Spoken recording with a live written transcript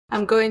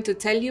I'm going to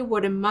tell you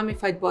what a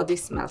mummified body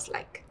smells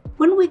like.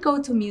 When we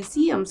go to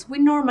museums, we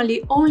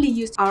normally only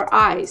use our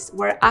eyes.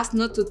 We're asked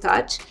not to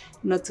touch,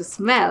 not to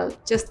smell,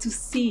 just to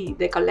see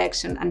the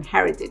collection and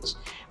heritage.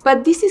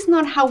 But this is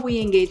not how we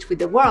engage with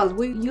the world.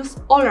 We use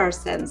all our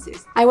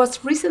senses. I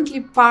was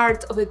recently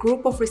part of a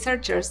group of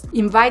researchers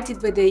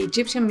invited by the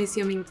Egyptian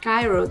Museum in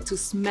Cairo to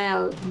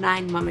smell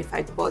 9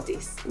 mummified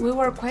bodies. We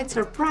were quite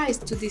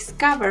surprised to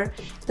discover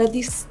that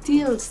these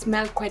still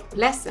smell quite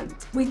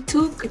pleasant. We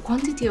took a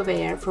quantity of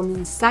air from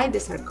inside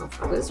the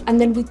sarcophagus, and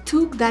then we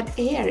took that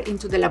air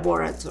into the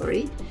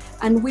laboratory,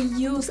 and we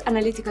used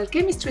analytical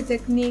chemistry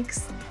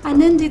techniques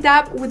and ended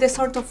up with a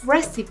sort of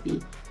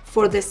recipe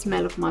for the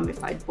smell of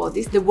mummified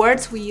bodies. The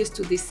words we used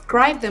to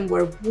describe them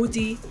were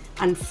woody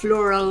and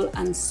floral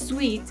and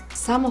sweet.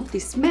 Some of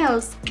these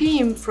smells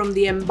came from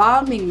the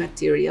embalming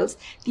materials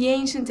the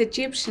ancient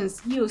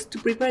Egyptians used to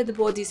prepare the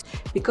bodies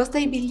because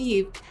they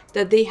believed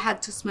that they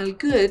had to smell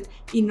good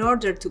in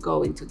order to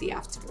go into the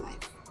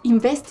afterlife.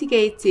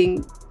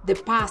 Investigating the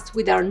past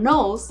with our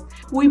nose,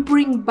 we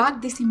bring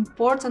back this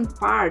important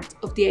part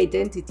of the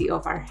identity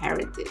of our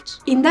heritage.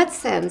 In that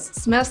sense,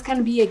 smells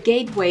can be a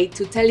gateway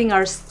to telling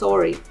our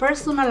story,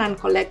 personal and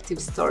collective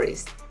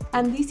stories.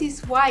 And this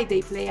is why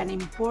they play an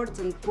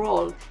important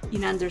role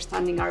in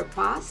understanding our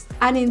past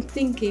and in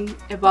thinking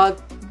about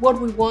what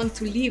we want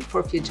to leave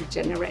for future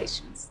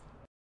generations.